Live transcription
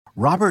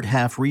Robert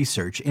Half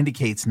research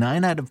indicates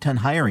 9 out of 10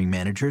 hiring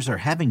managers are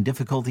having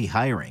difficulty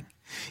hiring.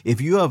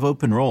 If you have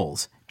open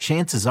roles,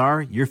 chances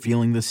are you're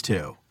feeling this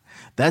too.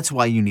 That's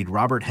why you need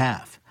Robert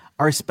Half.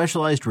 Our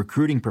specialized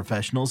recruiting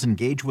professionals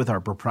engage with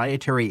our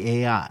proprietary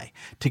AI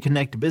to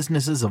connect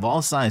businesses of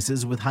all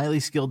sizes with highly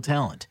skilled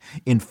talent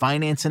in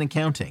finance and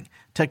accounting,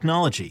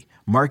 technology,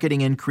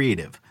 marketing and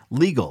creative,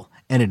 legal,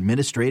 and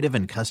administrative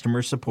and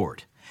customer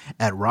support.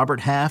 At Robert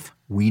Half,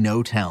 we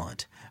know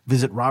talent.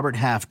 Visit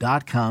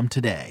roberthalf.com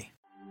today.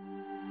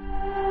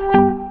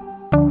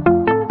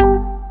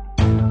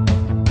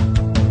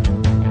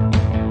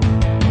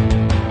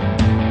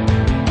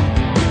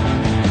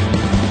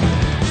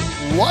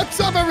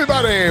 What's up,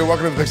 everybody?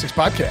 Welcome to the Pick Six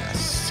Podcast,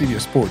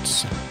 CBS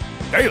Sports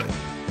Daily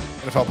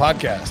NFL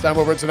Podcast. I'm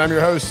Will Brinson. I'm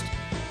your host.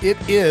 It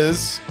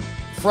is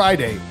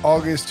Friday,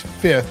 August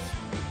 5th.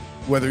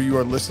 Whether you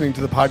are listening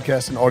to the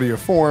podcast in audio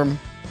form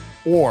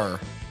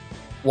or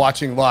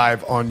watching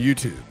live on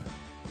YouTube,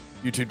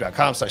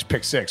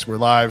 youtube.com/pick6. We're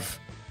live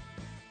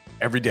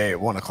every day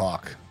at 1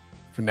 o'clock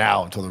from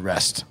now until the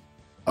rest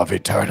of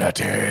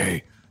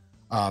eternity.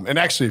 And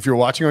actually, if you're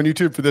watching on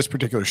YouTube for this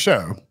particular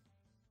show,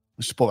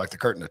 let's just pull back the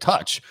curtain a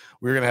touch.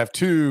 We're going to have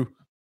 2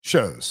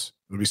 shows.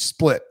 It'll be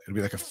split. It'll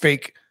be like a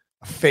fake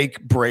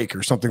break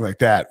or something like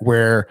that,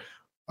 where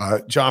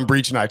John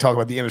Breach and I talk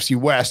about the NFC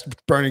West,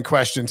 burning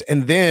questions,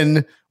 and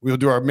then we'll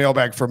do our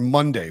mailbag for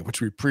Monday,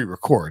 which we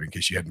pre-record in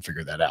case you hadn't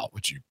figured that out,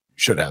 which you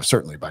should have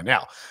certainly by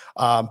now.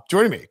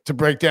 Joining me to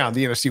break down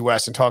the NFC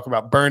West and talk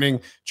about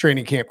burning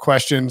training camp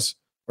questions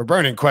or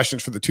burning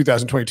questions for the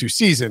 2022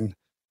 season,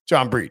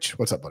 John Breach.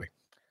 What's up, buddy?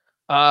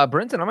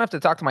 Brinson, I'm gonna have to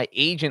talk to my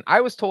agent.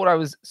 I was told I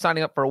was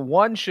signing up for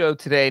 1 show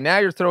today. Now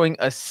you're throwing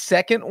a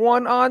second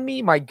one on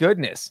me. My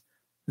goodness,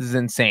 this is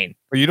insane.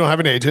 Well, you don't have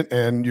an agent,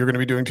 and you're going to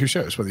be doing 2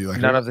 shows, whether you like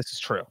it. None of this is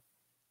true.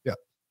 Yeah.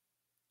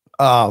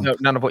 No,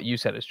 none of what you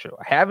said is true.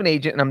 I have an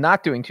agent, and I'm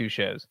not doing 2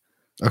 shows.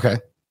 Okay.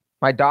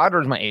 My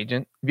daughter is my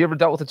agent. Have you ever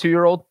dealt with a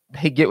 2-year-old?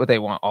 They get what they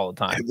want all the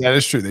time. That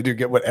is true. They do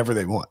get whatever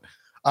they want.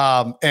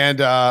 And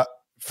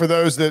for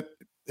those that,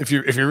 if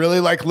you really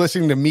like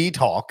listening to me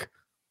talk,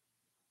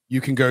 you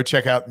can go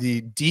check out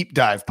the Deep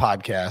Dive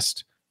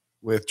podcast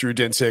with Drew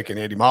Dinsick and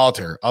Andy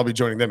Molitor. I'll be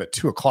joining them at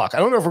 2 o'clock. I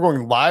don't know if we're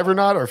going live or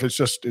not, or if it's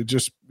just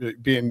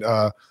being,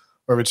 or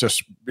if it's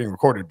just being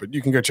recorded. But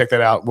you can go check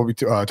that out. We'll be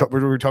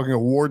we're talking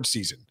award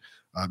season,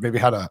 maybe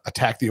how to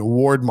attack the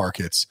award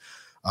markets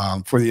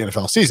for the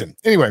NFL season.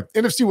 Anyway,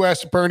 NFC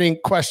West burning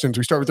questions.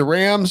 We start with the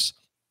Rams,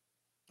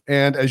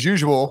 and as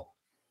usual,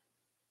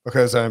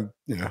 because I'm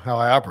how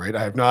I operate,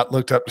 I have not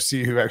looked up to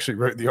see who actually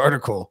wrote the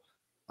article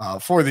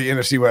for the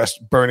NFC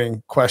West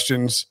burning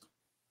questions.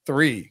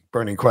 3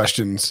 burning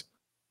questions,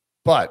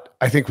 but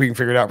I think we can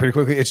figure it out pretty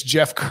quickly. It's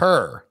Jeff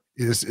Kerr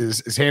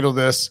is handled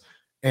this,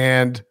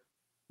 and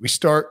we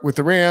start with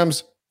the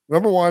Rams.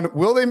 Number 1,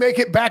 will they make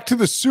it back to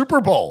the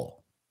Super Bowl?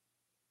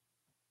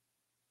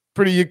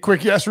 Pretty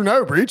quick yes or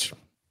no, Breach.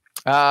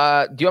 Do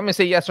you want me to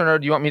say yes or no? Or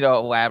do you want me to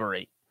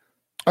elaborate?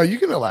 Oh, you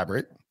can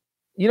elaborate.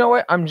 You know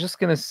what? I'm just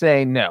going to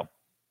say no.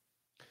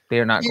 They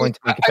are not going to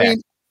make it back.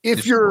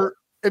 If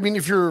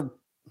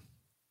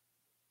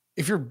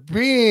you're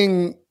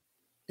being,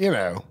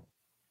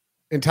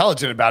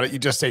 intelligent about it, you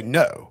just say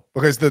no,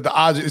 because the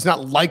odds, it's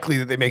not likely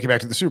that they make it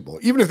back to the Super Bowl.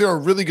 Even if they're a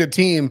really good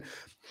team,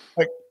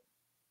 like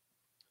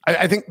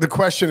I think the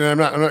question,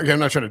 and I'm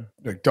not trying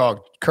to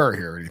dog Kerr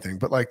here or anything,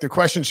 but like the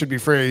question should be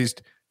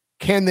phrased,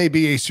 can they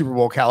be a Super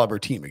Bowl caliber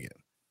team again?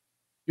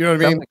 You know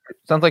what I mean?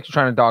 Sounds like you're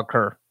trying to dog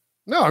Kerr.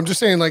 No, I'm just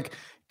saying, like,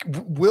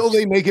 will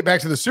they make it back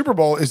to the Super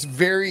Bowl is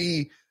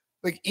very,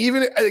 like,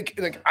 even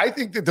like I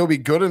think that they'll be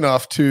good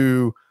enough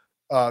to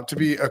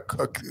be a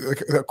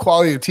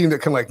quality of team that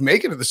can like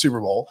make it to the Super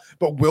Bowl,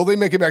 but will they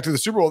make it back to the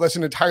Super Bowl? That's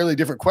an entirely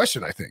different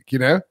question, I think,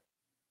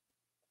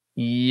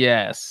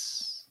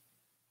 Yes,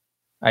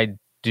 I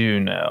do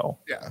know.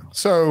 Yeah.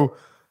 So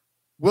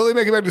will they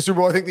make it back to the Super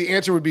Bowl? I think the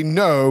answer would be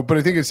no, but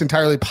I think it's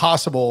entirely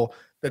possible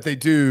that they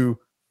do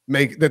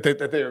make that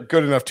they are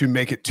good enough to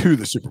make it to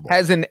the Super Bowl.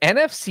 As an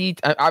NFC,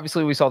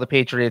 obviously we saw the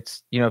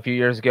Patriots, a few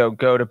years ago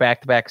go to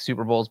back-to-back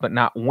Super Bowls, but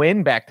not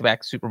win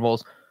back-to-back Super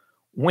Bowls.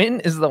 When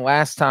is the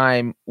last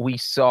time we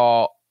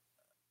saw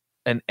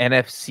an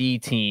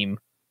NFC team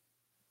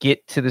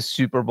get to the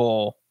Super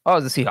Bowl? Oh,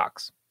 it was the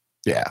Seahawks.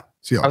 Yeah.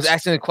 Seahawks. I was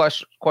asking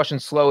the question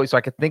slowly so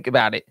I could think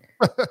about it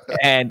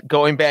and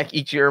going back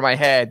each year in my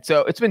head. So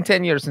it's been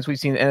 10 years since we've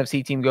seen the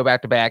NFC team go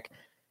back to back.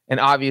 And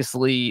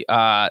obviously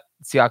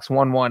Seahawks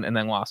won 1 and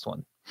then lost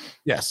 1.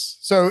 Yes.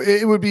 So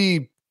it would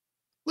be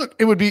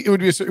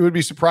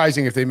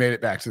surprising if they made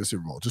it back to the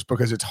Super Bowl, just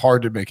because it's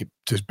hard to make it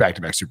to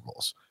back-to-back Super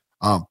Bowls.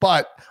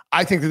 But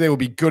I think that they will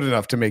be good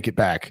enough to make it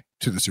back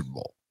to the Super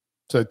Bowl.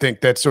 So I think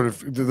that's sort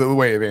of the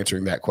way of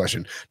answering that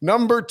question.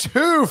 Number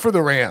 2 for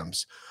the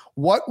Rams.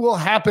 What will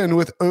happen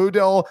with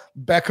Odell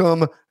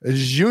Beckham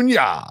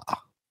Jr.?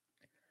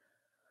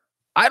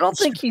 I don't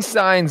think he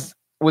signs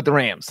with the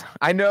Rams.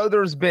 I know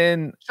there's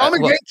been Sean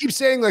McVay keeps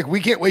saying like we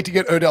can't wait to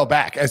get Odell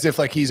back, as if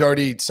like he's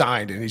already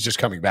signed and he's just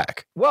coming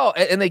back. Well,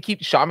 and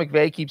Sean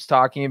McVay keeps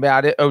talking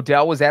about it.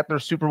 Odell was at their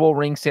Super Bowl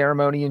ring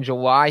ceremony in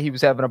July. He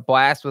was having a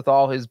blast with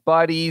all his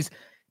buddies.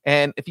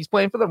 And if he's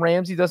playing for the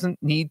Rams, he doesn't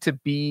need to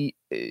be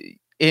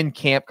in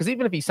camp, because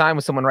even if he signed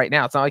with someone right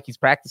now, it's not like he's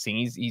practicing.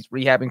 He's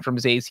rehabbing from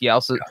his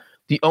ACL. So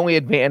the only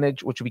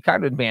advantage, which would be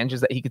kind of advantage,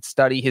 is that he could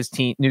study his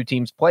new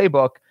team's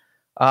playbook.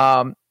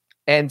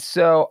 And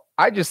so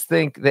I just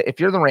think that if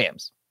you're the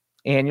Rams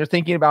and you're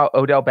thinking about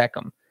Odell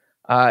Beckham,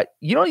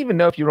 you don't even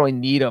know if you really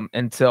need him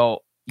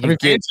until you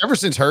Van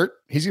Jefferson's hurt.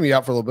 He's going to be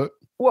out for a little bit.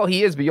 Well,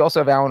 he is, but you also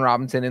have Allen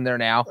Robinson in there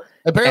now.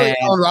 Apparently,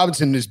 Allen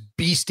Robinson is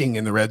beasting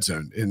in the red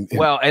zone.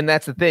 Well, and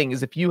that's the thing,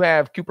 is if you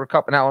have Cooper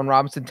Kupp and Allen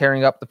Robinson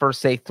tearing up the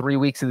first, say, 3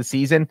 weeks of the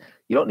season,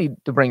 you don't need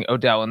to bring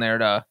Odell in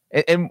there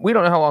and we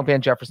don't know how long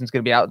Van Jefferson's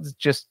going to be out. It's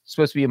just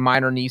supposed to be a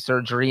minor knee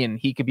surgery, and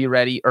he could be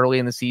ready early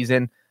in the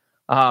season.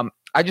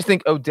 I just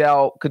think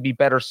Odell could be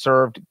better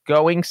served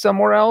going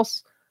somewhere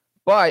else.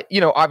 But,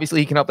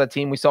 obviously he can help that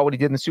team. We saw what he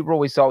did in the Super Bowl.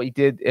 We saw what he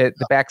did at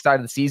the backside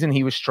of the season.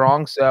 He was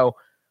strong. So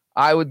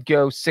I would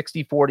go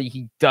 60-40.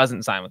 He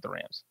doesn't sign with the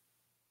Rams.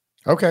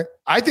 Okay.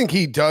 I think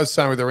he does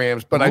sign with the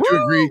Rams, but I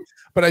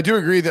do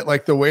agree that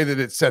like the way that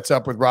it sets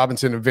up with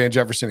Robinson and Van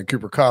Jefferson and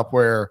Cooper Kupp,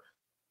 where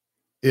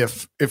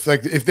if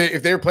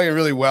they're playing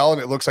really well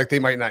and it looks like they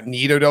might not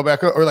need Odell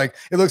Beckham, or like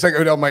it looks like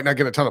Odell might not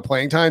get a ton of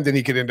playing time, then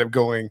he could end up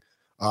going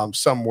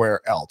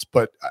somewhere else.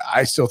 But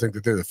I still think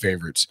that they're the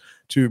favorites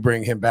to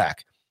bring him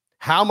back.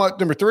 How much,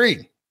 number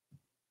 3,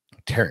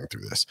 tearing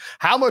through this,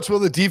 how much will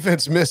the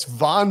defense miss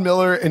Von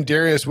Miller and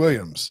Darius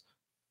Williams?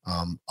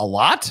 A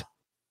lot.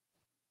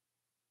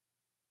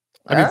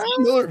 I mean,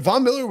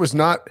 Von Miller was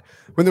not,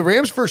 when the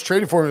Rams first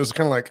traded for him, it was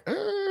kind of like,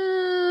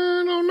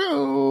 I don't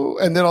know.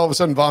 And then all of a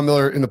sudden, Von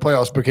Miller in the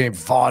playoffs became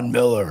Von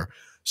Miller.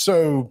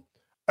 So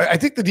I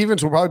think the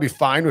defense will probably be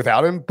fine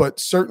without him, but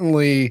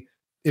certainly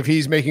if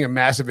he's making a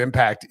massive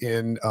impact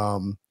in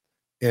Buffalo,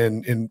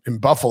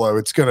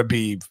 it's going to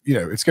be,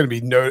 it's going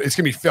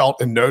to be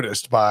felt and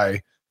noticed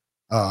by,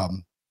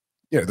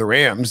 the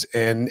Rams.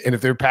 And if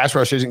their pass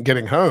rush isn't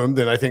getting home,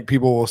 then I think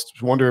people will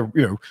wonder,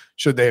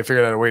 should they have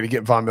figured out a way to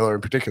get Von Miller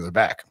in particular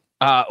back?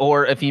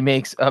 Or if he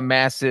makes a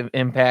massive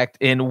impact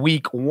in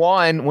week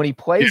 1 when he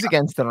plays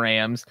against the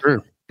Rams,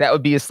 True. That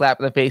would be a slap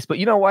in the face. But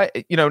you know what?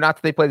 Not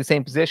that they play the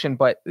same position,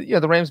 but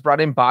the Rams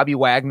brought in Bobby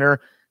Wagner.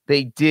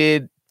 They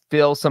did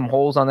fill some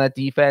holes on that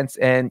defense.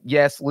 And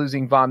yes,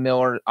 losing Von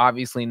Miller,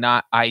 obviously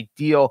not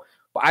ideal,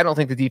 but I don't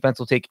think the defense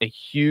will take a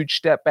huge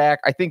step back.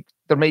 I think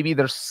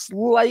they're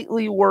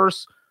slightly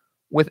worse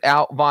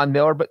without Von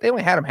Miller, but they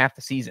only had him half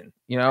the season,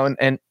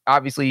 and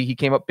obviously he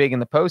came up big in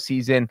the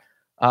postseason.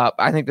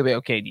 I think they'll be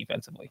okay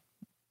defensively.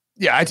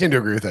 Yeah, I tend to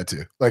agree with that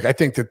too. Like, I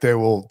think that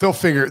they'll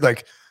figure,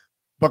 like,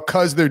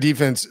 because their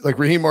defense, like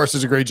Raheem Morris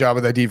does a great job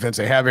of that defense.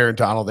 They have Aaron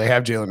Donald, they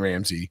have Jalen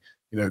Ramsey.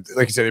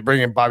 Like you said, they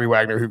bring in Bobby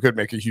Wagner, who could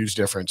make a huge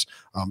difference.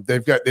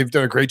 They've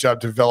done a great job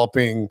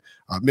developing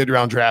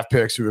mid-round draft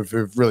picks who have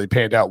really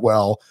panned out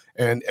well.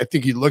 And I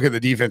think you look at the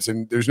defense,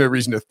 and there's no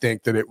reason to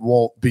think that it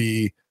won't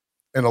be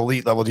an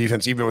elite level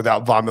defense, even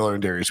without Von Miller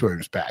and Darius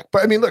Williams back.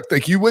 But I mean, look,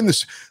 like you win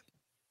this.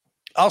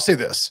 I'll say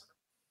this: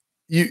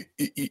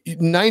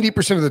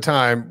 90% of the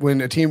time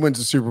when a team wins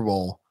the Super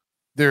Bowl,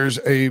 there's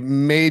a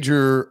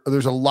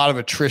lot of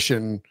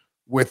attrition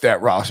with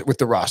that roster, with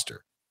the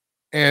roster.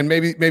 And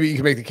maybe you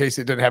can make the case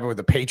that it didn't happen with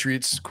the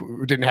Patriots.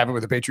 It didn't happen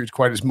with the Patriots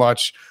quite as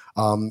much.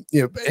 And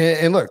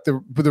look,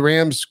 the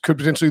Rams could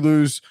potentially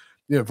lose,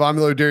 Von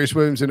Miller, Darius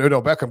Williams, and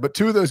Odell Beckham. But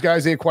 2 of those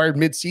guys they acquired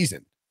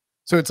mid-season.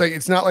 So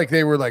it's not like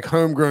they were like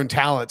homegrown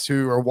talents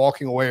who are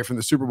walking away from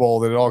the Super Bowl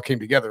that it all came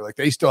together. Like,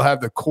 they still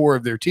have the core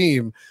of their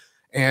team.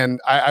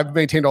 And I've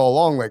maintained all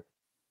along, like,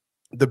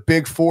 the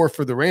big 4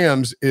 for the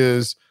Rams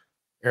is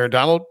Aaron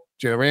Donald,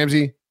 Jalen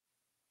Ramsey,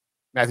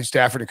 Matthew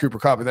Stafford, and Cooper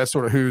Kupp, and that's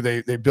sort of who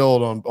they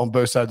build on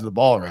both sides of the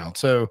ball around.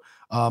 So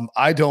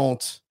I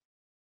think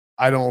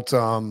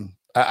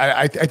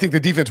the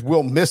defense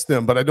will miss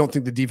them, but I don't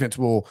think the defense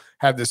will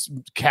have this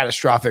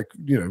catastrophic,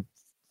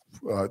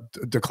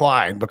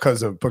 decline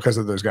because of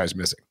those guys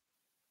missing.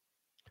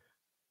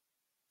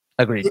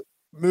 Agreed.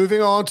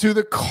 Moving on to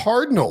the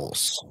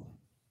Cardinals.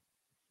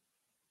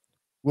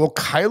 Will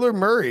Kyler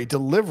Murray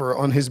deliver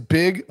on his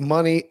big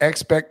money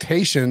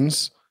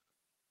expectations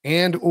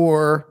and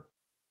or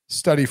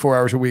study 4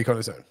 hours a week on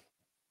his own?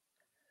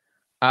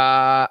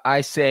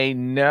 I say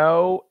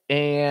no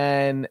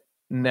and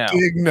no.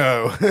 Big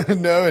no.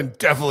 No and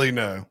definitely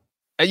no.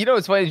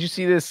 It's funny. Did you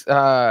see this?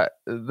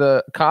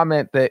 The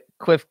comment that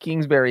Cliff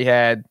Kingsbury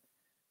had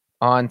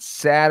on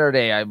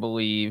Saturday, I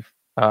believe,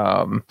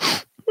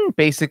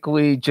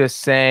 basically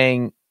just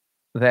saying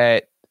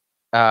that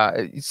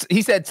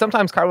he said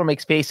sometimes Kyler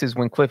makes faces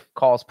when Cliff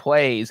calls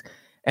plays,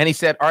 and he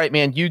said, "All right,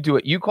 man, you do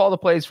it. You call the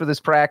plays for this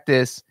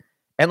practice."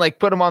 And like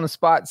put him on the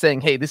spot saying,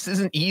 "Hey, this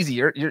isn't easy.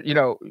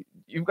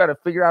 You've got to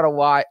figure out a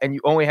lot, and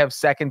you only have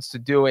seconds to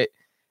do it."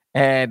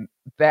 And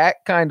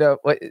that kind of,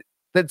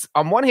 that's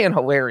on one hand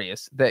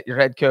hilarious that your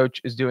head coach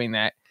is doing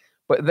that,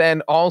 but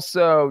then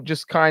also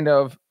just kind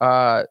of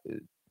I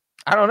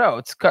don't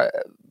know.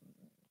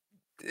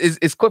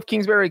 Is Cliff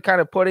Kingsbury kind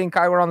of putting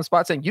Kyler on the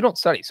spot saying, you don't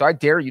study, so I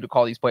dare you to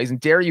call these plays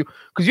and dare you,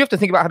 because you have to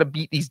think about how to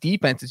beat these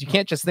defenses. You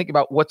can't just think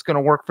about what's going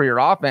to work for your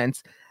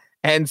offense.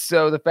 And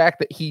so the fact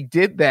that he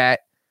did that,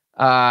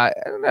 I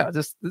don't know, I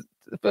feel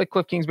like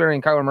Cliff Kingsbury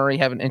and Kyler Murray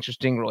have an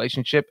interesting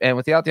relationship. And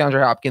without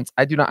DeAndre Hopkins,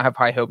 I do not have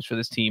high hopes for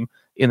this team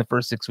in the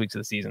first 6 weeks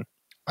of the season.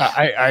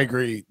 I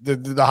agree.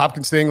 The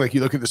Hopkins thing, like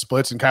you look at the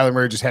splits, and Kyler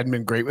Murray just hadn't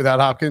been great without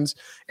Hopkins.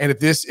 And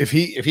if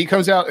he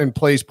comes out and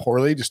plays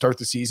poorly to start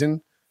the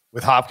season,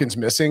 with Hopkins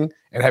missing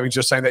and having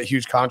just signed that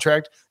huge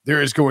contract,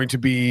 there is going to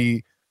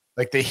be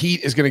like the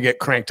heat is going to get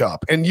cranked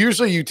up. And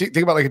usually you think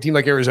about like a team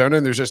like Arizona,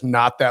 and there's just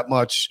not that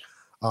much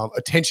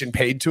attention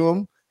paid to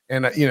them.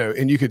 And,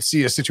 and you could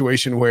see a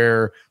situation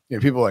where,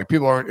 people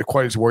aren't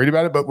quite as worried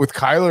about it, but with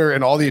Kyler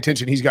and all the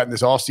attention he's gotten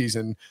this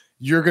offseason,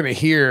 you're going to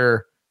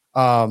hear,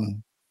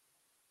 you're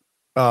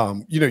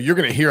going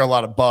to hear a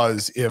lot of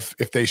buzz if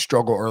they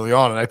struggle early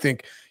on. And I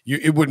think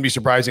it wouldn't be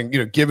surprising,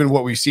 given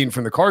what we've seen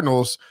from the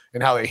Cardinals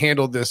and how they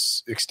handled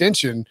this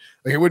extension,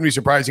 like it wouldn't be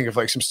surprising if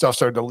like some stuff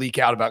started to leak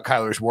out about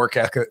Kyler's work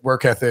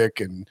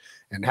ethic and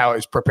how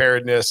his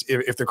preparedness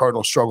if the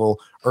Cardinals struggle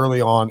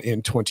early on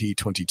in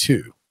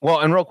 2022.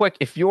 Well, and real quick,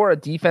 if you're a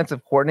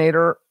defensive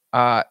coordinator,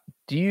 are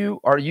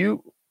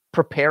you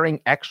preparing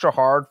extra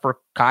hard for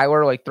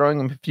Kyler, like throwing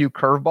him a few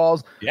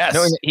curveballs, yes,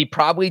 knowing that he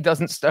probably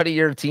doesn't study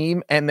your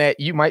team and that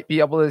you might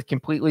be able to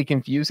completely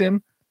confuse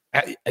him?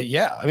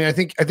 Yeah. I mean, I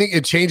think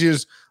it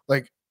changes.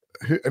 Like,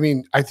 I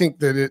mean, I think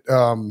that it,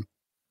 I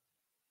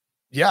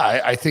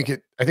think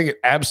it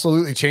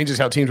absolutely changes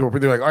how teams will.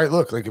 They're like, all right,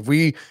 look, like if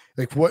we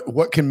like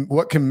what can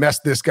mess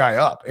this guy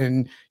up?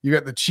 And you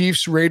got the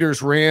Chiefs,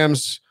 Raiders,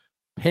 Rams,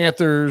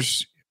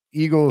 Panthers,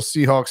 Eagles,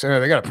 Seahawks.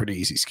 And they got a pretty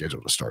easy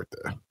schedule to start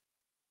there.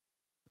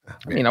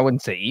 I mean, I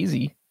wouldn't say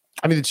easy.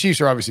 I mean, the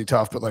Chiefs are obviously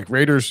tough, but like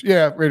Raiders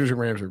and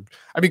Rams are.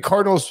 I mean,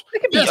 Cardinals. They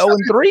could be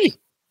 0-3.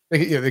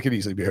 They could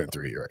easily be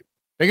 0-3. You're right.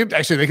 They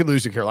could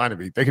lose to Carolina.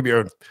 They could be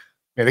 0.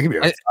 Yeah, they could be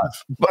 0-5.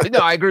 But no,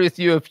 I agree with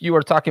you. If you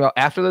were talking about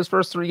after those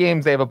first 3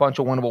 games, they have a bunch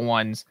of winnable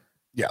ones.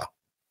 Yeah.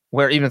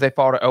 Where even if they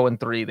fall to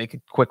 0-3, they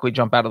could quickly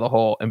jump out of the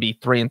hole and be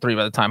 3-3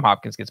 by the time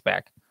Hopkins gets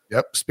back.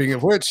 Yep. Speaking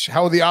of which,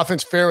 how will the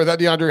offense fare without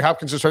DeAndre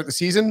Hopkins to start the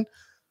season?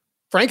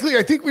 Frankly,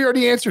 I think we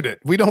already answered it.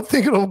 We don't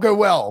think it'll go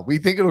well. We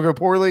think it'll go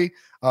poorly.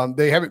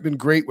 They haven't been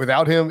great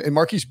without him. And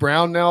Marquise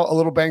Brown now a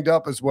little banged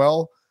up as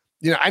well.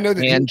 I know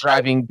that. And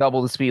driving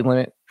double the speed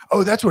limit.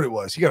 Oh, that's what it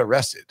was. He got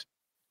arrested.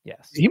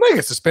 Yes. He might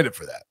get suspended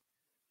for that.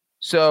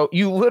 So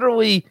you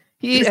literally,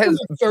 he has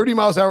 30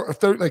 miles an hour,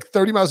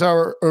 30 miles an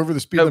hour over the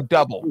speed limit.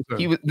 Double.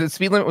 The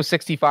speed limit was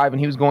 65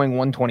 and he was going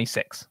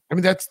 126. I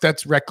mean,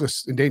 that's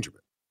reckless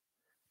endangerment.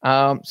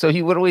 So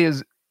he literally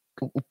is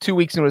 2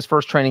 weeks into his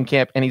first training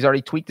camp and he's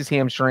already tweaked his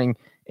hamstring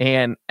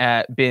and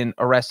been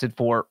arrested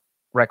for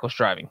reckless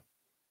driving.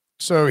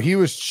 So he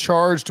was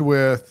charged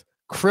with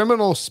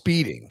criminal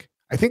speeding.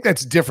 I think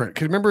that's different.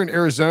 Because remember in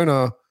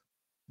Arizona,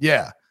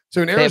 yeah.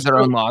 So in Arizona, they have their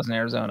own laws in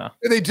Arizona.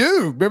 They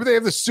do. Remember they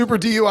have the super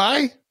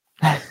DUI?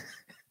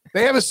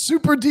 They have a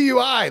super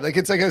DUI. Like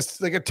it's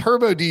like a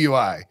turbo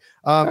DUI.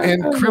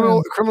 And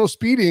criminal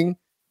speeding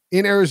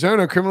in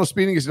Arizona, criminal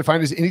speeding is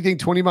defined as anything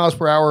 20 miles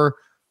per hour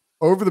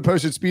over the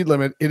posted speed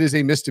limit. It is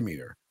a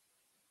misdemeanor.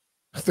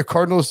 The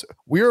Cardinals,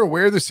 we are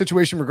aware of the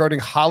situation regarding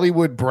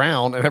Hollywood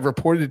Brown and have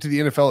reported it to the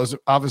NFL as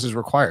office is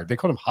required. They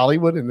called him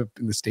Hollywood in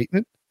the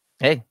statement.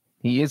 Hey,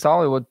 he is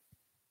Hollywood.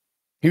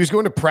 He was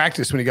going to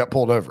practice when he got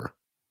pulled over.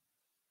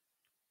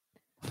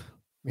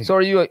 So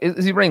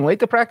is he running late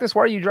to practice?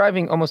 Why are you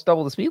driving almost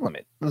double the speed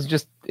limit? This is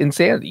just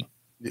insanity.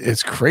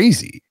 It's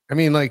crazy. I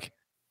mean, like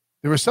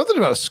there was something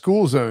about a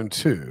school zone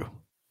too.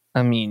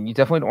 I mean, you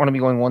definitely don't want to be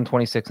going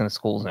 126 in a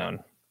school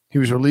zone. He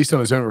was released on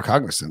his own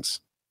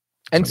recognizance.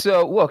 And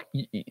so look,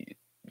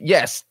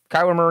 yes,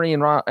 Kyler Murray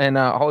and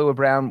Hollywood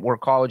Brown were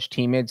college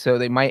teammates, so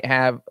they might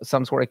have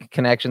some sort of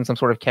connection, some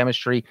sort of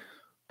chemistry,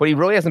 but he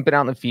really hasn't been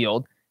out in the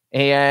field.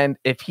 And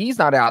if he's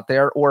not out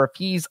there or if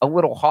he's a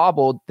little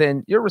hobbled,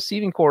 then your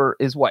receiving core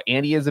is what?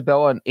 Andy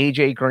Isabella and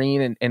AJ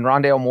Green and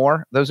Rondale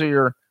Moore. Those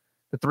are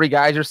the 3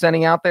 guys you're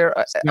sending out there.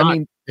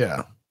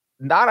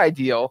 Not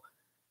ideal.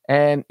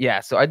 And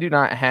so I do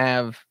not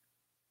have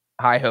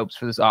high hopes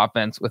for this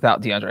offense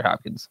without DeAndre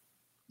Hopkins.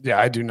 Yeah,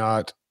 I do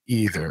not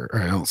either.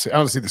 I don't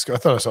see the skill. I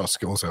thought I saw a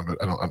skill zone,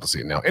 but I don't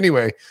see it now.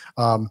 Anyway,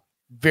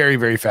 very,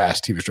 very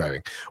fast he was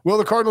driving. Will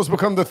the Cardinals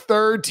become the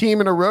 3rd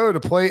team in a row to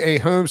play a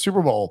home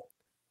Super Bowl?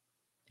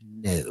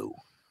 No.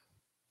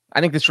 I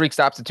think the streak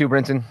stops at 2,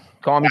 Brinson.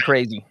 Call me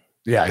crazy.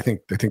 Yeah, I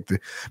think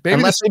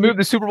unless they move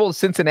the Super Bowl to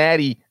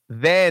Cincinnati,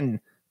 then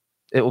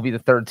it will be the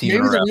 3rd team.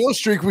 Maybe the real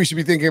streak we should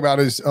be thinking about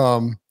is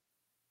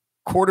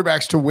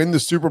quarterbacks to win the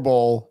Super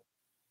Bowl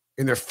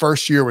in their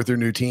first year with their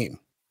new team.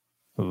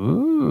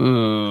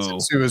 Ooh.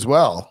 Sue as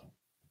well.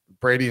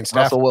 Brady and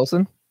Stafford. Russell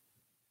Wilson.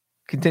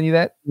 Continue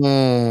that.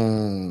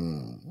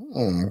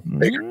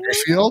 Baker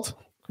Mayfield.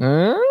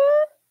 Not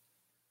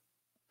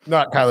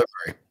Kyler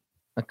Murray.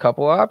 A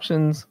couple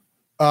options.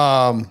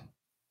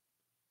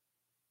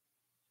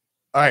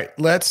 All right,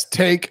 let's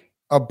take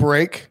a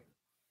break,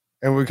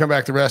 and we come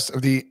back to the rest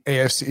of the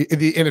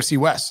NFC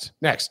West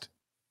next.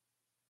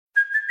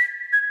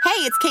 Hey,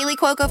 it's Kaylee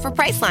Cuoco for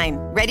Priceline.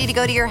 Ready to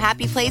go to your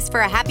happy place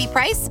for a happy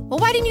price? Well,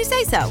 why didn't you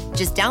say so?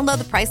 Just download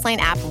the Priceline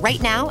app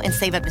right now and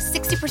save up to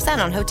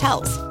 60% on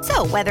hotels.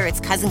 So whether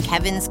it's Cousin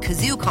Kevin's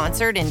Kazoo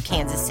Concert in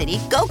Kansas City,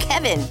 go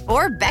Kevin,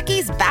 or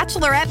Becky's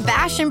Bachelorette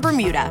Bash in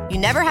Bermuda, you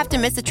never have to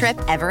miss a trip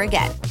ever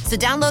again. So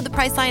download the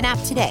Priceline app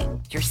today.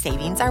 Your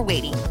savings are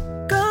waiting.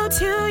 Go to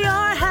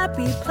your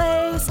happy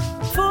place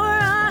for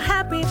a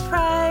happy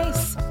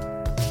price.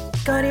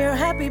 Go to your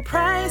happy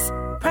price,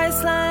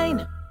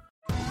 Priceline.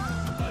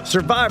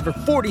 Survivor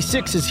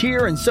 46 is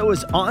here, and so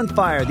is On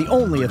Fire, the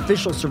only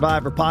official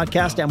Survivor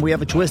podcast, and we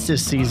have a twist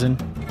this season.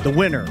 The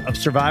winner of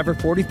Survivor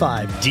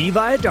 45, Dee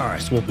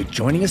Valladares, will be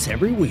joining us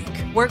every week.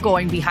 We're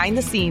going behind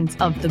the scenes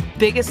of the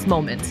biggest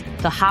moments,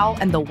 the how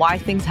and the why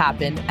things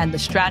happen, and the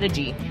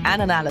strategy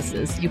and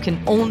analysis you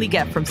can only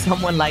get from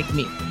someone like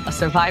me, a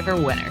Survivor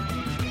winner.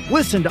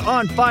 Listen to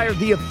On Fire,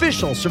 the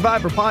official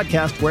Survivor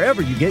podcast,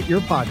 wherever you get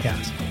your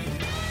podcast.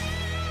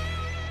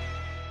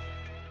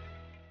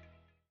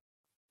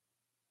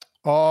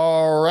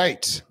 All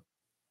right.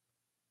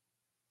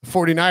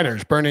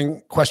 49ers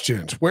burning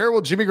questions. Where will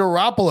Jimmy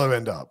Garoppolo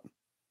end up?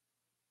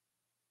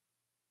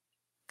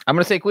 I'm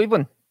going to say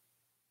Cleveland.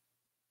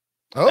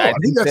 Oh, I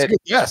think that's a good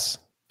guess.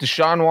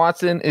 Deshaun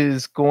Watson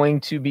is going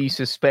to be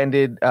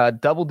suspended.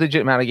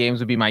 Double-digit amount of games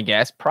would be my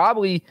guess.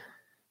 Probably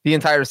the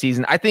entire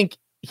season. I think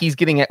he's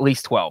getting at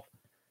least 12.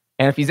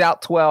 And if he's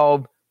out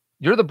 12,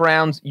 you're the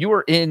Browns.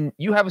 You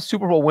have a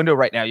Super Bowl window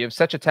right now. You have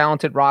such a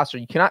talented roster.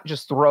 You cannot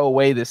just throw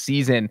away this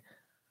season.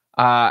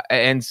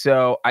 And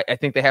so I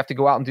think they have to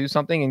go out and do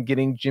something, and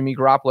getting Jimmy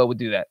Garoppolo would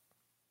do that.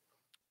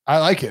 I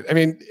like it. I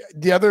mean,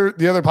 the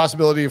other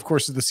possibility, of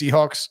course, is the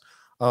Seahawks.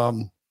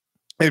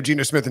 They have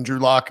Geno Smith and Drew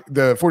Lock.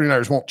 The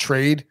 49ers won't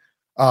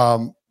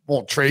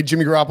trade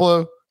Jimmy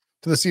Garoppolo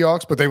to the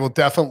Seahawks, but they will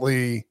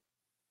definitely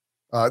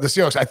the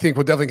Seahawks, I think,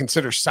 will definitely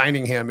consider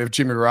signing him if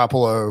Jimmy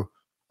Garoppolo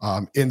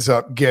ends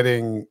up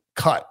getting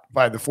cut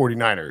by the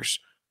 49ers.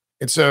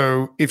 And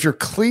so if you're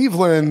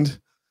Cleveland,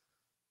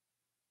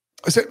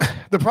 so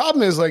the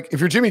problem is, like,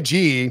 if you're Jimmy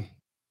G,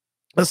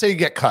 let's say you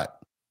get cut.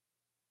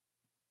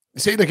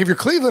 Say, like, if you're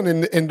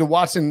Cleveland and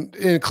Watson,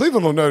 and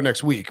Cleveland will know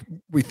next week,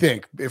 we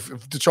think, if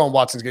Deshaun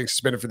Watson's getting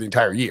suspended for the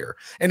entire year.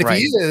 And if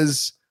he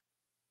is,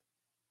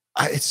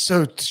 it's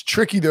so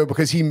tricky, though,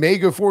 because he may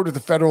go forward with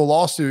a federal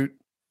lawsuit.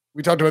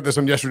 We talked about this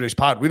on yesterday's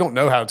pod. We don't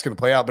know how it's going to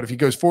play out, but if he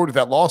goes forward with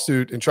that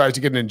lawsuit and tries to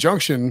get an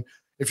injunction,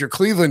 if you're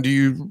Cleveland, do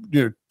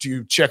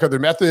you check other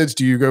methods?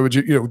 Do you go with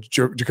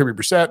Jacoby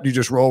Brissett? Do you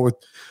just roll with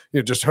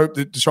just hope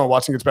that Deshaun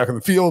Watson gets back on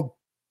the field?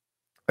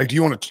 Like, do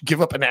you want to give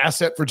up an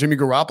asset for Jimmy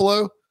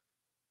Garoppolo?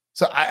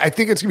 So I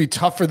think it's gonna be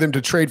tough for them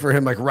to trade for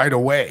him like right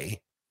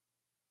away.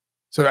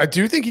 So I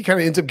do think he kind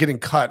of ends up getting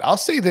cut. I'll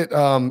say that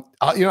I'm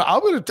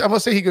gonna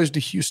say he goes to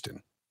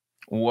Houston.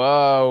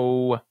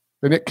 Whoa,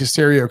 the Nick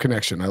Caserio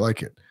connection. I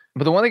like it.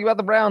 But the one thing about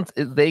the Browns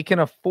is they can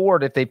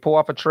afford, if they pull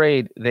off a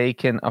trade, they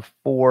can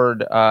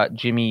afford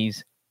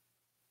Jimmy's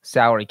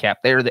salary cap.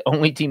 They're the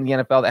only team in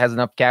the NFL that has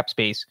enough cap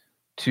space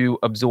to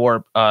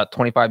absorb a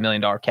 $25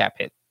 million cap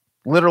hit.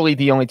 Literally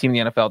the only team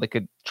in the NFL that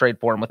could trade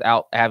for him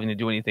without having to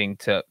do anything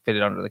to fit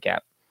it under the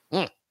cap.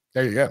 There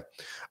you go.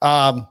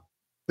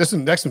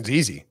 Next one's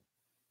easy.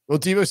 Will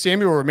Deebo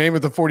Samuel remain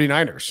with the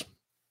 49ers?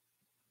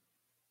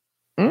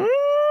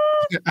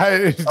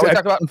 Are we talking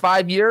about in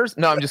 5 years?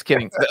 No, I'm just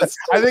kidding.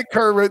 I think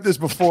Kerr wrote this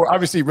before.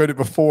 Obviously, he wrote it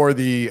before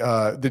the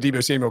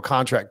Deebo Samuel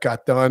contract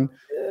got done.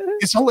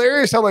 It's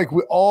hilarious how, like,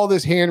 all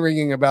this hand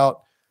wringing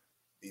about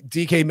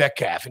DK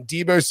Metcalf and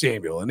Deebo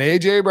Samuel and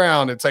AJ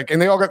Brown. It's like,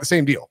 and they all got the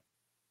same deal.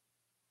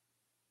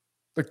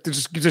 Like, you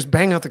just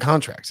bang out the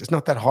contracts. It's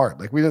not that hard.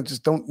 Like,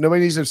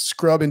 nobody needs to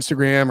scrub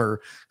Instagram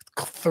or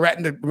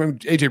threaten to. I mean,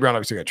 AJ Brown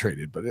obviously got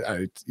traded, but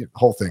the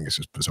whole thing is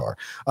just bizarre.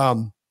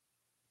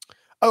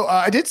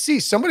 I did see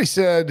somebody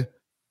said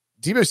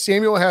Deebo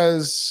Samuel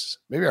has,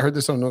 maybe I heard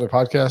this on another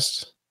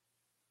podcast.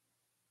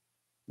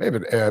 Maybe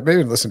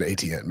listen to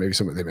ATN. Maybe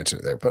they mentioned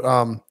it there. But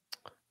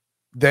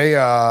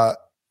Deebo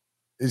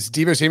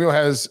Samuel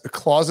has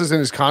clauses in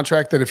his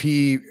contract that if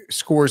he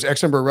scores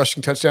X number of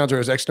rushing touchdowns or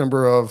has X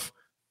number of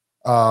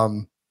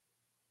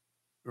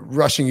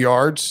rushing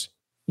yards,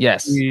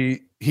 yes,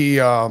 he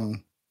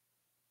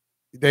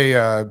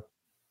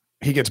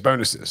gets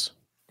bonuses.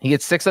 He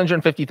gets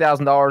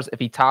 $650,000 if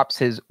he tops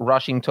his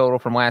rushing total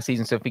from last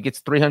season. So if he gets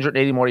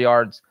 380 more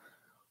yards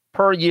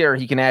per year,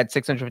 he can add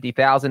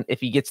 $650,000. If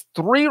he gets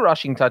 3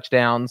 rushing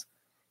touchdowns,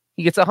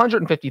 he gets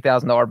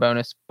 $150,000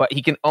 bonus, but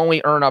he can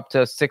only earn up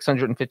to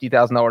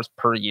 $650,000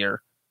 per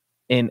year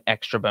in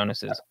extra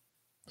bonuses.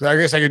 So I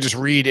guess I could just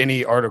read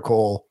any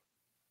article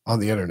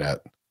on the internet.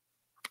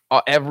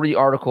 every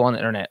article on the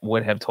internet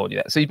would have told you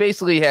that. So he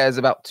basically has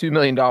about $2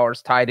 million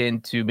tied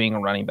into being a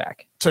running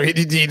back. So they're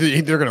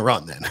going to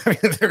run then. I mean,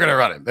 they're going to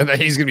run him, and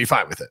he's going to be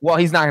fine with it. Well,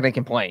 he's not going to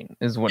complain.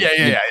 Is what?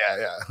 Yeah.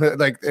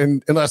 Like,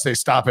 unless they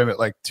stop him at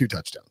like 2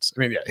 touchdowns. I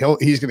mean, yeah,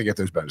 he's going to get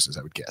those bonuses,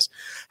 I would guess.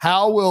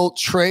 How will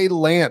Trey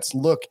Lance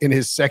look in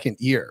his second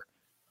year?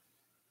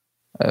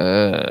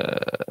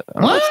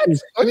 What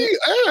do you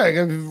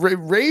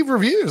rave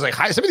reviews? Like,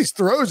 some of these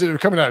throws that are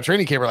coming out of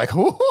training camp are like,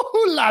 ooh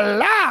la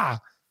la.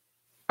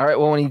 All right.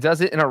 Well, when he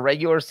does it in a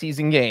regular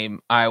season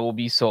game, I will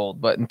be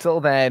sold. But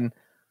until then,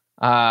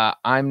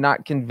 I'm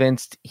not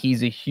convinced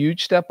he's a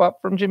huge step up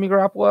from Jimmy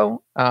Garoppolo.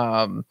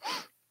 I don't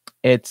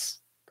think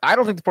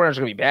the 49ers are going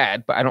to be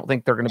bad, but I don't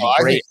think they're going to be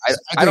great.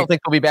 I don't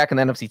think they'll be back in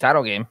the NFC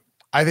title game.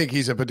 I think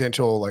he's a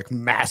potential like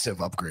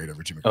massive upgrade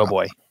over Jimmy Garoppolo. Oh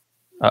boy.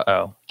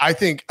 Uh-oh. I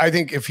think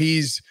if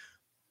he's,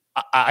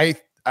 I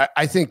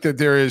think that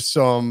there is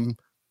some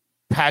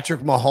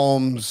Patrick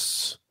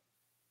Mahomes.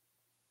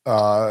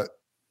 I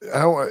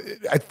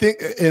think,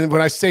 and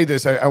when I say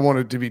this, I want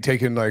it to be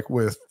taken like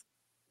with,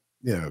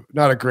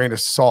 not a grain of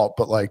salt,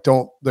 but like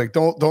don't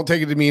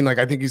take it to mean like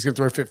I think he's going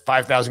to throw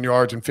 5,000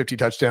 yards and 50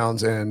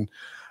 touchdowns and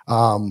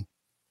win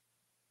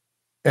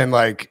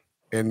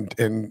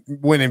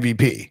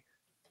MVP.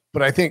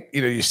 But I think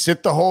you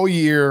sit the whole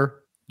year.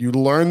 You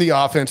learn the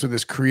offense with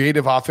this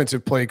creative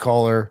offensive play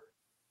caller,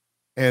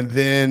 and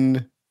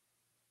then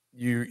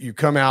you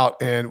come out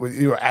and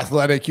with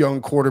athletic young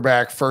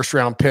quarterback, first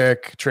round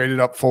pick, traded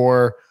up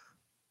for,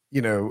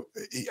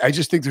 I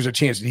just think there's a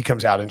chance that he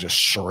comes out and just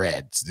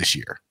shreds this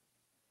year.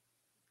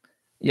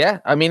 Yeah,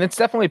 I mean, it's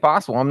definitely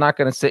possible. I'm not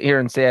going to sit here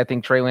and say I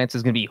think Trey Lance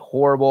is going to be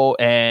horrible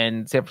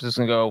and San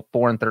Francisco's going to go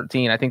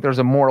 4-13. I think there's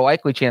a more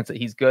likely chance that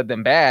he's good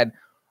than bad,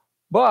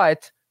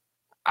 but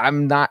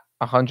I'm not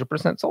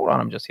 100% sold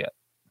on him just yet.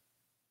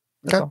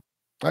 Okay.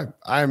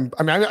 I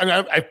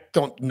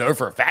don't know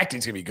for a fact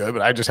he's gonna be good,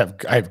 but I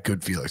have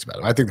good feelings about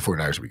him. I think the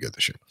 49ers will be good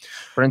this year.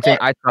 Brenton,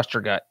 I trust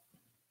your gut.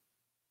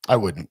 I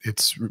wouldn't.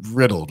 It's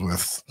riddled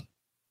with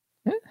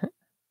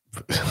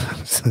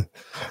it's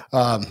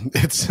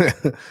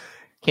can't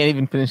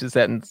even finish the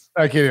sentence.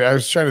 I can't. I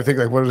was trying to think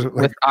like what is it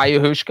like? With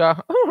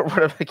ayahuasca or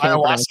whatever.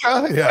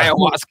 Ayahuasca? Yeah.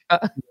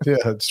 Ayahuasca.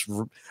 Yeah,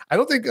 I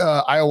don't think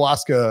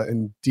ayahuasca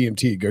and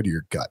DMT go to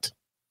your gut.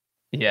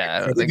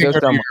 Yeah, I think you can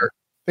go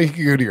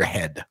to your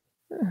head.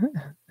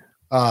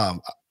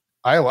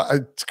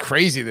 It's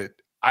crazy that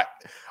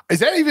is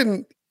that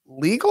even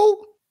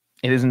legal?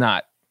 It is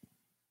not.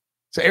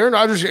 So Aaron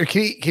Rodgers,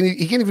 he can't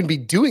even be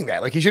doing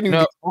that. Like he shouldn't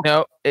even.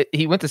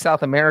 He went to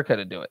South America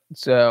to do it,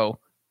 so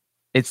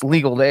it's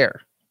legal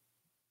there.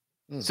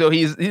 So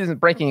he isn't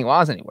breaking any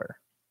laws anywhere.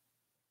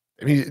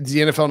 I mean, the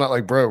NFL not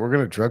like, bro, we're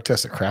going to drug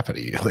test the crap out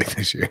of you like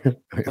this year.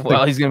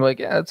 Well, he's going to be like,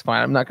 yeah, that's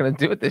fine. I'm not going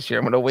to do it this year.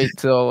 I'm going to wait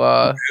till.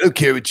 I don't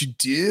care what you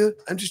do.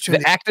 I'm just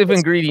trying. The active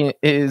ingredient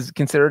is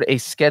considered a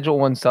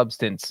Schedule I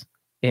substance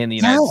in the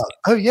United States.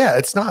 Oh yeah,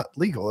 it's not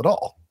legal at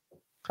all.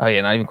 Oh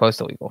yeah, not even close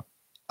to legal.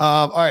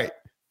 All right,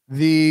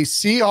 the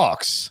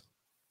Seahawks.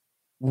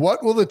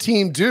 What will the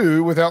team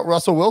do without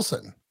Russell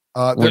Wilson?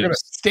 They're going to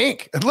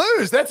stink.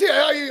 Lose. That's it.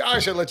 I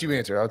should let you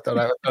answer. I thought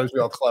I was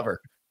real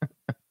clever.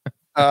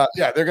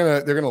 Yeah, they're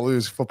gonna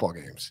lose football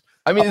games.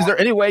 I mean, is there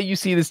any way you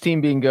see this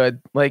team being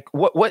good? Like,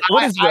 what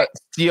is the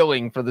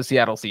ceiling for the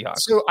Seattle Seahawks?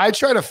 So I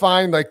try to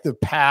find like the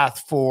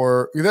path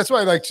for. That's what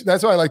I like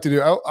to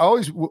do. I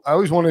always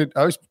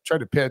try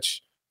to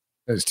pitch.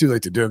 It's too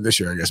late to do them this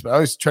year, I guess. But I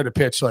always try to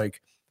pitch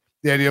like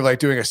the idea of like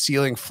doing a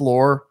ceiling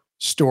floor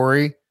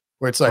story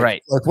where it's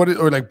like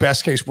or like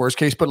best case, worst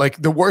case. But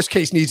like the worst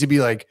case needs to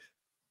be like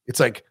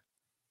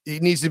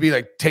it needs to be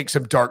like take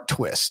some dark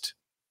twist,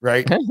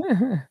 right?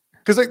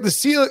 Because like the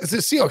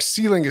Seahawks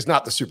ceiling is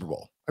not the Super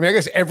Bowl. I mean, I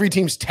guess every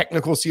team's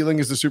technical ceiling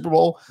is the Super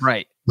Bowl,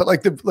 right? But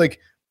like the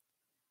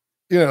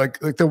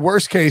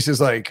worst case is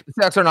like the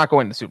Seahawks are not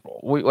going to the Super Bowl.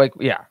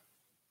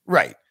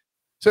 Right.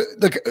 So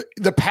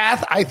the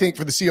path I think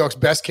for the Seahawks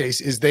best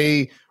case is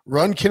they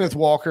run Kenneth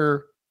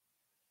Walker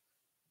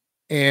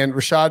and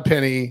Rashad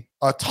Penny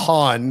a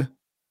ton.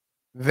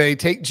 They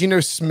take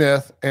Geno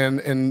Smith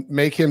and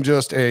make him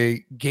just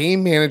a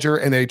game manager,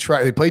 and they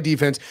play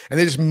defense and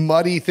they just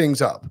muddy things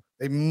up.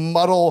 They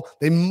muddle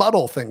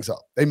things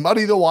up. They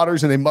muddy the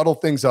waters and they muddle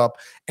things up,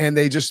 and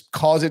they just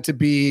cause it to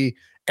be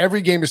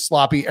every game is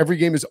sloppy, every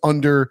game is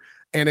under,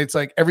 and it's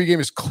like every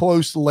game is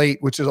close late,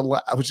 which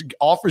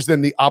offers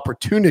them the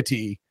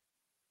opportunity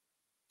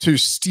to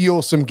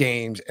steal some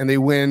games, and they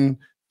win.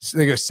 So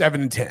they go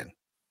 7-10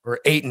 or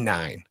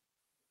 8-9,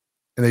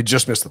 and they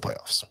just miss the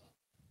playoffs.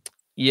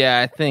 Yeah,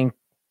 I think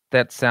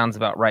that sounds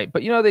about right.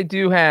 But they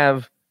do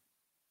have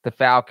the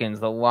Falcons,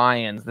 the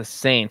Lions, the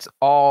Saints,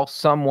 all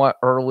somewhat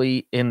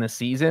early in the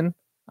season.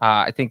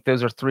 I think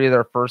those are 3 of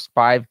their first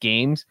 5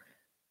 games.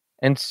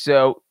 And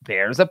so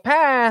there's a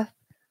path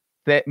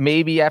that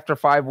maybe after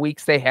 5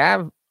 weeks they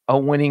have a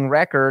winning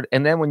record.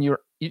 And then when you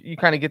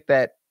kind of get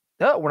that,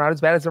 we're not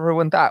as bad as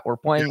everyone thought. We're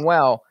playing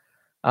well.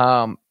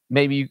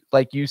 Maybe,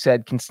 like you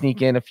said, can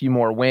sneak in a few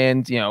more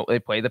wins. They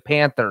play the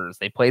Panthers.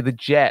 They play the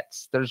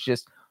Jets. There's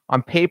just,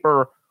 on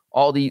paper,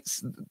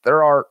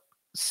 there are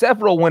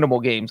several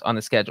winnable games on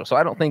the schedule. So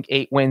I don't think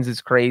 8 wins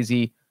is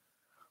crazy.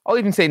 I'll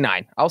even say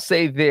 9. I'll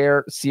say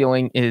their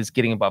ceiling is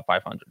getting above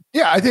 500.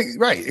 Yeah, I think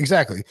right,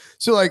 exactly.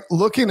 So like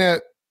looking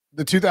at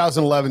the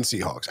 2011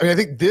 Seahawks, I mean, I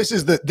think this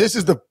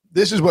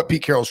is what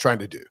Pete Carroll's trying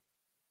to do.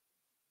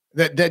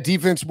 That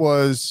defense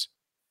was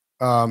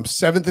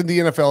 7th in the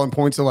NFL in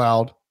points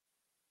allowed,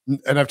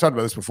 and I've talked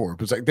about this before.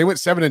 But it's like they went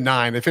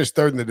 7-9. They finished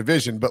 3rd in the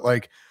division, but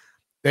like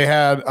they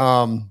had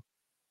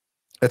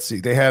let's see,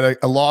 they had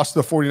a loss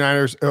to the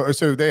 49ers.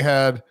 So they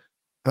had,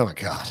 oh my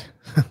God.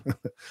 All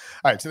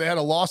right, so they had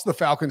a loss to the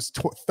Falcons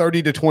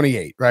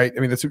 30-28, right? I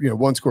mean, that's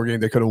one score game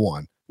they could have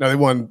won. No, they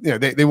won,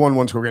 they won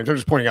 1 score games. They're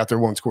just pointing out their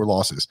 1 score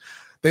losses.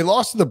 They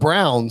lost to the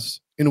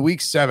Browns in week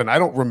 7. I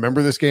don't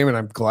remember this game, and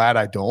I'm glad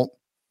I don't.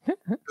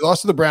 They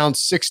lost to the Browns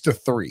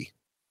 6-3.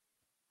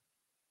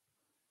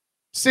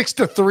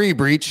 6-3,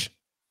 Breach.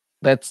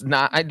 That's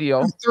not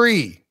ideal.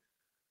 3.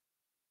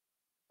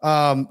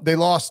 They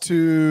lost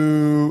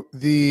to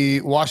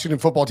the Washington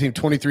football team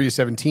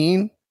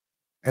 23-17.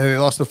 And they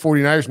lost to the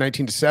 49ers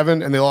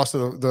 19-7, and they lost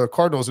to the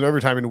Cardinals in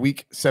overtime in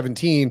week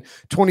 17,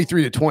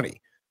 23-20.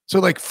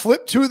 So like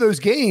flip 2 of those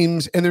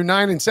games, and they're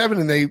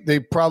 9-7, and they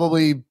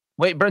probably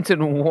wait.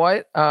 Brenton,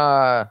 what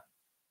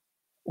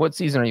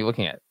season are you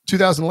looking at?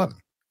 2011.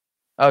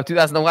 Oh,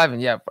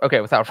 2011. Yeah.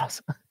 Okay, without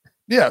Russell.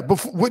 Yeah,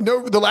 before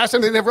the last time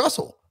they didn't have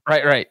Russell.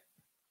 Right.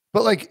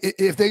 But like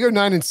if they go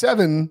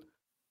 9-7,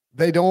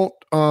 they don't.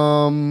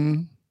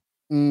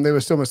 They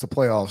would still miss the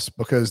playoffs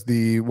because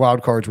the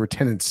wild cards were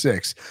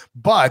 10-6,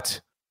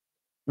 but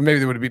maybe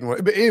they would have beaten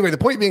one. But anyway, the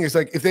point being is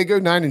like, if they go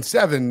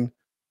 9-7,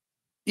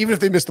 even if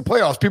they miss the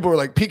playoffs, people are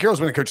like, Pete Carroll's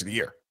winning coach of the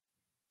year.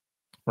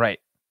 Right.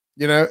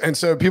 And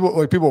so people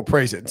will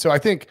praise it. So I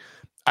think,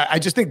 I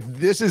just think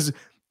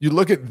you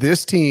look at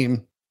this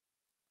team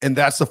and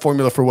that's the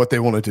formula for what they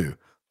want to do.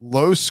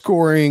 Low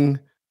scoring,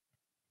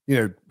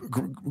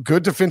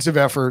 good defensive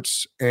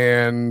efforts,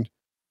 and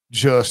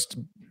just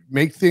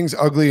make things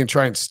ugly and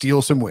try and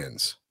steal some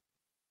wins.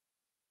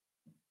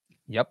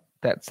 Yep,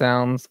 that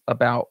sounds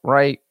about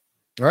right.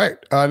 All right.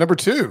 Number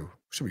 2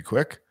 should be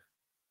quick.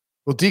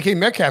 Will DK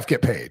Metcalf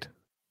get paid?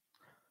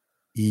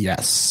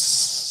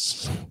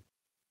 Yes.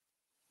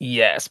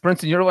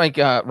 Princeton, you're like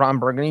Ron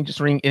Burgundy,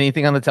 just reading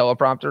anything on the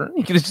teleprompter.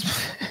 You could just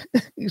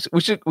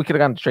we could have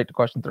gone straight to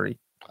question 3.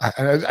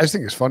 I just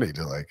think it's funny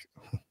to like,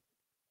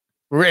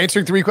 we're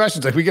answering 3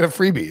 questions. Like we get a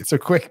freebie. It's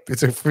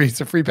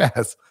a free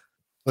pass.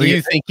 Do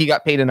you think he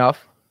got paid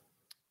enough?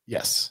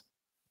 Yes.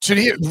 Should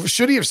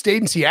he have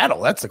stayed in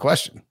Seattle? That's the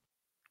question.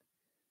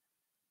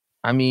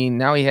 I mean,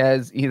 now he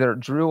has either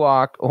Drew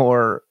Lock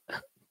or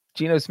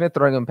Geno Smith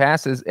throwing him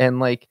passes,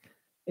 and like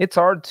it's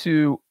hard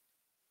to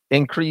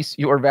increase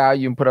your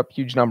value and put up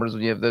huge numbers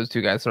when you have those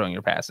 2 guys throwing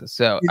your passes.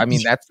 So I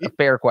mean, that's a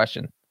fair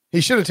question.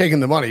 He should have taken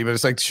the money, but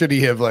it's like, should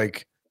he have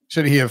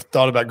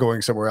thought about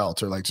going somewhere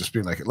else, or like just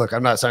being like, look,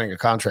 I'm not signing a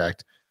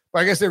contract. But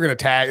I guess they're going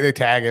to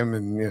tag him,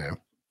 and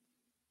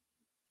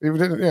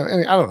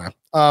I don't know.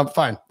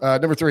 Fine.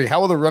 Number 3,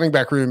 how will the running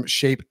back room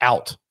shape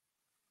out?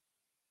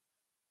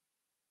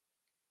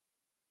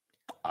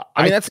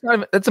 I mean,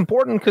 that's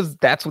important because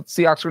that's what the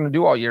Seahawks are going to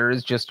do all year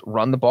is just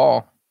run the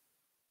ball.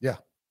 Yeah.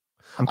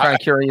 I'm kind of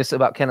curious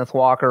about Kenneth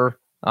Walker.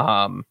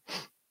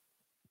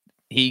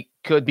 He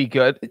could be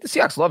good. The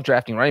Seahawks love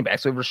drafting running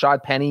backs. So we have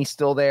Rashad Penny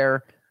still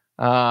there.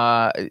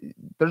 They're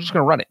just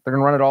going to run it. They're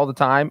going to run it all the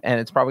time, and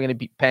it's probably going to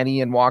be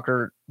Penny and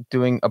Walker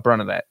doing a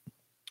brunt of that.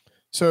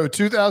 So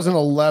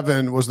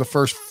 2011 was the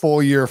first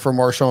full year for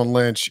Marshawn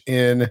Lynch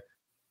in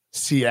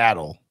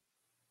Seattle.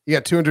 He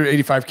got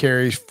 285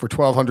 carries for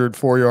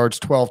 1,204 yards,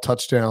 12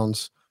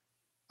 touchdowns.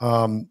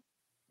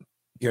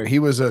 He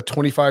was a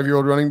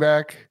 25-year-old running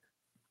back.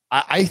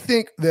 I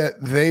think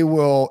that they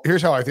will.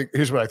 Here's what I think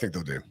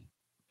they'll do.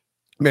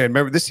 Man,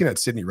 remember this team had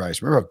Sidney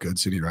Rice. Remember how good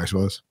Sidney Rice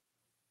was?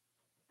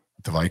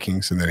 The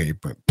Vikings, and then he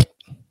went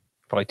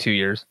probably 2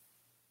 years.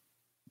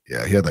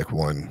 Yeah, he had like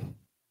 1.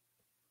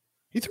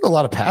 He threw a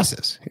lot of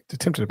passes. He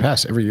attempted to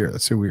pass every year.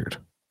 That's so weird.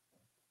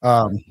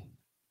 God,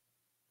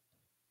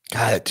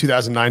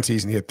 2009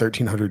 season, he had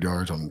 1,300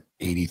 yards on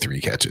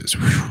 83 catches.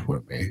 Whew,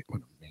 what a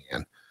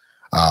man.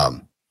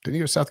 Didn't he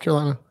go to South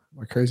Carolina?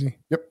 Am I crazy?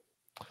 Yep.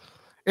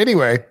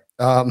 Anyway,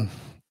 so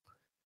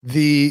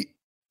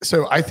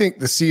I think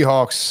the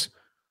Seahawks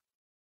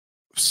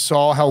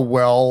saw how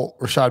well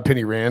Rashad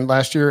Penny ran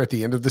last year at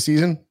the end of the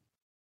season,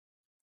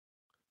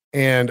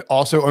 and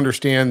also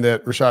understand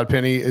that Rashad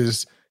Penny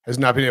has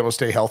not been able to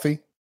stay healthy.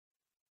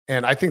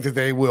 And I think that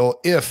they will,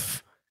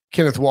 if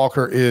Kenneth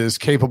Walker is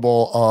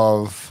capable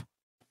of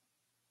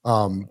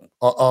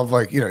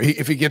like,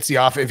 if he gets the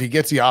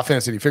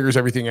offense and he figures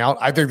everything out,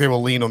 I think they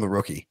will lean on the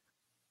rookie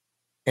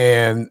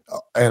and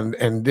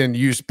then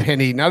use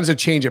Penny, not as a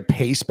change of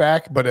pace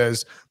back, but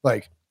as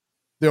like,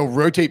 they'll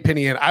rotate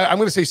Penny in. I'm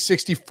going to say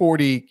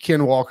 60-40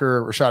 Ken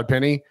Walker, Rashad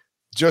Penny,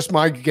 just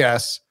my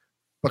guess,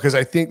 because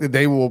I think that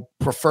they will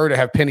prefer to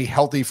have Penny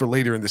healthy for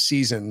later in the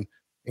season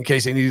in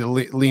case they need to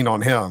lean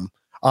on him.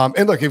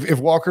 And look, if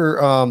Walker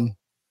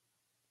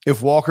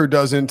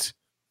doesn't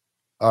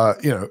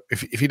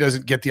if he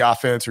doesn't get the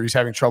offense or he's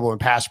having trouble in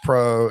pass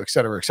pro, et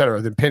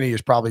cetera, then Penny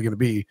is probably going to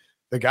be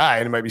the guy,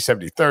 and it might be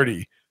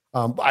 70-30.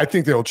 I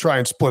think they'll try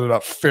and split it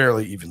up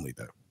fairly evenly,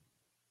 though.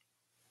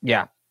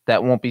 Yeah,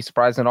 that won't be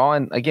surprising at all.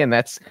 And again,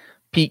 that's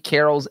Pete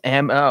Carroll's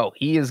MO.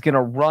 He is going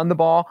to run the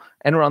ball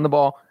and run the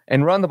ball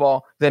and run the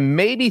ball, then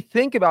maybe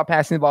think about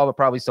passing the ball, but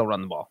probably still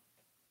run the ball.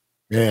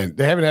 Man,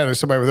 they haven't had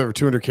somebody with over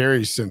 200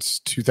 carries since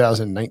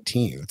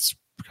 2019. It's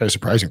kind of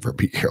surprising for a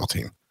Pete Carroll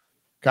team.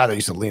 God, they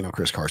used to lean on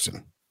Chris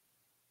Carson.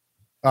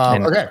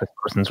 Okay, Chris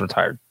Carson's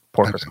retired.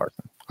 Poor Chris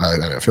Carson.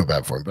 I feel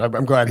bad for him, but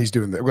I'm glad he's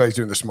doing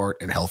the smart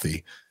and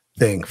healthy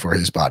thing for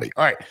his body.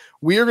 All right,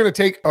 we are going to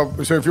take.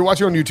 So if you're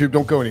watching on YouTube,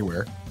 don't go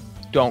anywhere.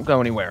 Don't go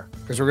anywhere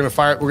because we're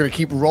going to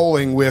keep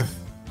rolling with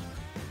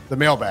the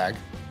mailbag.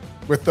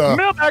 With the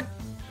mailbag.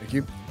 Thank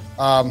you.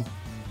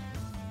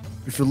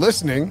 If you're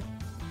listening,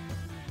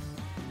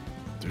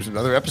 there's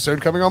another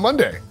episode coming on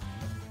Monday.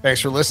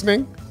 Thanks for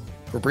listening.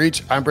 For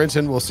Breach, I'm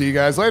Brenton. We'll see you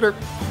guys later.